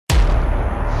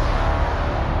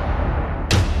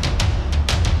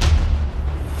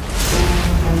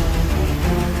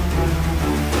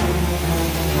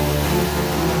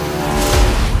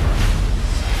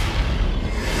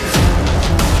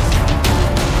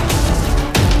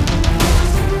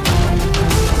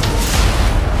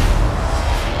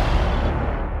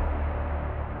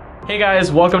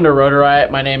guys, welcome to Rotor Riot.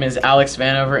 My name is Alex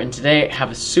Vanover, and today I have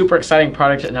a super exciting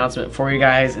product announcement for you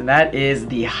guys, and that is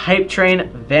the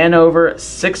Hypetrain Vanover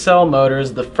 6L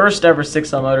motors, the first ever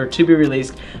 6L motor to be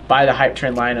released by the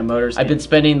Hypetrain line of motors. I've been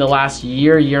spending the last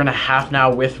year and a half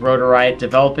now with Rotor Riot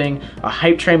developing a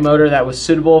Hypetrain motor that was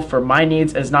suitable for my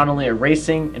needs as not only a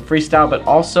racing and freestyle, but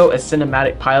also a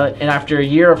cinematic pilot. And after a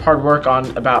year of hard work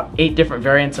on about 8 different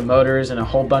variants of motors and a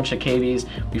whole bunch of KVs,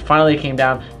 we finally came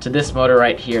down to this motor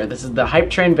right here. This is the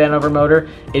Hypetrain Vanover motor.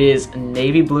 It is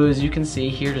navy blue, as you can see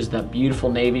here, just that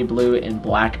beautiful navy blue and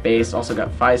black base. Also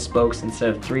got 5 spokes instead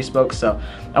of 3 spokes. So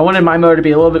I wanted my motor to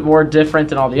be a little bit more different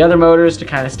than all the other motors, to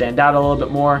kind of stand out a little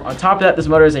bit more. On top of that, this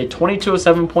motor is a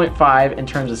 2207.5 in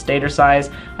terms of stator size.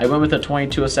 I went with a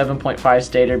 2207.5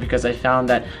 stator because I found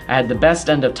that I had the best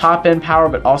end of top end power,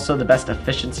 but also the best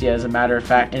efficiency, as a matter of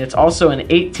fact. And it's also an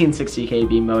 1860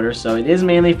 kV motor, so it is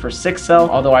mainly for 6L,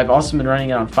 although I've also been running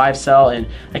it on 5L, and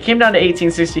I came down to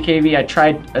 1860 kV. I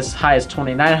tried as high as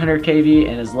 2900 kV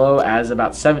and as low as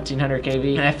about 1700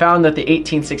 kV, and I found that the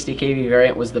 1860 kV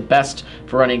variant was the best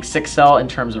for running 6L in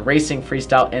terms of racing,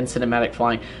 freestyle, and cinematic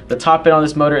flying. The top end on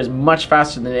this motor is much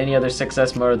faster than any other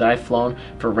 6S motor that I've flown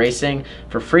for racing.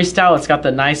 For freestyle, it's got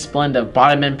the nice blend of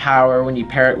bottom end power when you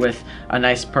pair it with a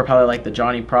nice propeller like the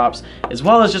Johnny props, as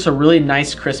well as just a really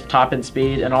nice crisp top end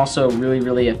speed, and also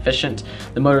really efficient.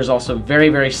 The motor is also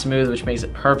very smooth, which makes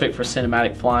it perfect for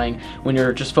cinematic flying. When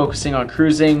you're just focusing on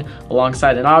cruising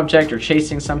alongside an object or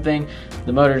chasing something,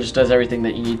 the motor just does everything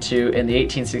that you need to. And the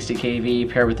 1860 kV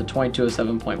paired with the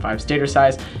 2207.5 stator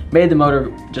size made the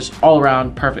motor just all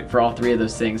around perfect for all 3 of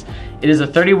those things. It is a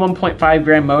 31.5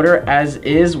 gram motor, as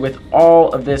is, with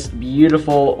all of this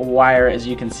beautiful wire, as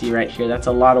you can see right here. That's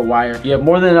a lot of wire. You have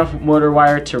more than enough motor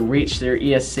wire to reach your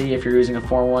ESC if you're using a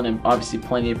 4-in-1, and obviously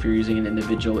plenty if you're using an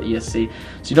individual ESC.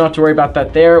 So you don't have to worry about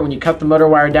that there. When you cut the motor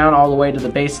wire down all the way to the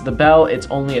base of the bell, it's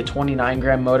only a 29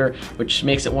 gram motor, which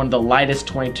makes it one of the lightest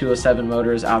 2207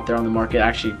 motors out there on the market,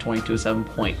 actually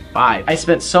 2207.5. I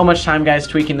spent so much time, guys,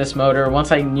 tweaking this motor.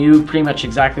 Once I knew pretty much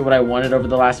exactly what I wanted over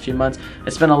the last few months, I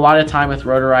spent a lot of time with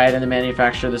Rotor Riot and the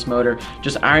manufacturer of this motor,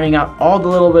 just ironing out all the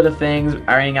little bit of things,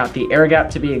 ironing out the air gap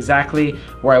to be exactly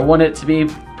where I want it to be,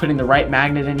 putting the right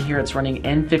magnet in here. It's running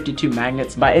N52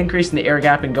 magnets. By increasing the air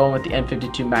gap and going with the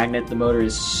N52 magnet, the motor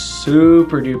is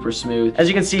super duper smooth. As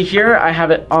you can see here, I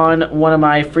have it on one of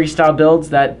my freestyle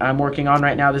builds that I'm working on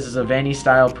right now. This is a Vanny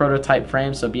style prototype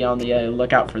frame, so be on the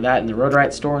lookout for that in the Rotor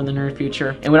Riot store in the near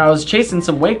future. And when I was chasing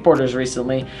some wakeboarders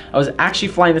recently, I was actually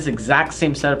flying this exact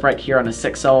same setup right here on a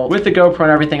 6L with the GoPro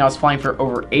and everything. I was flying for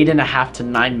over 8.5 to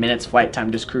 9 minutes flight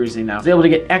time, just cruising now. I was able to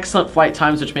get excellent flight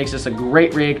times, which makes this a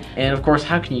great rig. And of course,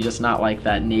 how can you just not like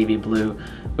that navy blue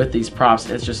with these props?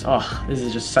 It's just, oh, this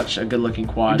is just such a good looking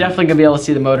quad. You're definitely gonna be able to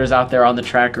see the motors out there on the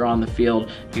track or on the field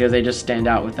because they just stand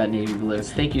out with that navy blue.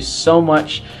 So thank you so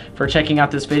much for checking out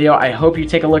this video. I hope you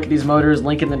take a look at these motors,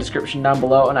 link in the description down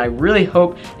below, and I really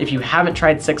hope, if you haven't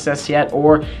tried 6S yet,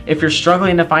 or if you're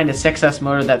struggling to find a 6S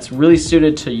motor that's really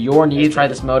suited to your needs, try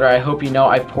this motor. I hope you know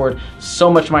I've poured so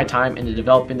much of my time into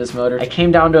developing this motor. I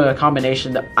came down to a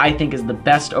combination that I think is the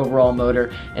best overall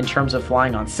motor in terms of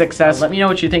flying on 6S. Let me know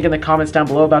what you think in the comments down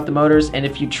below about the motors, and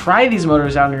if you try these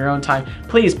motors out in your own time,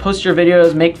 please post your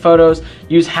videos, make photos,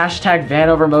 use hashtag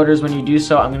Vanover Motors when you do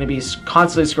so. I'm going to be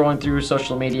constantly scrolling through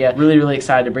social media. Really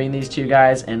excited to bring these to you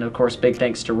guys, and of course, big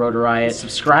thanks to Rotor Riot.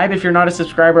 Subscribe if you're not a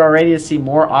subscriber already to see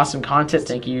more awesome content.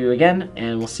 Thank you again,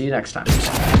 and we'll see you next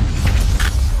time.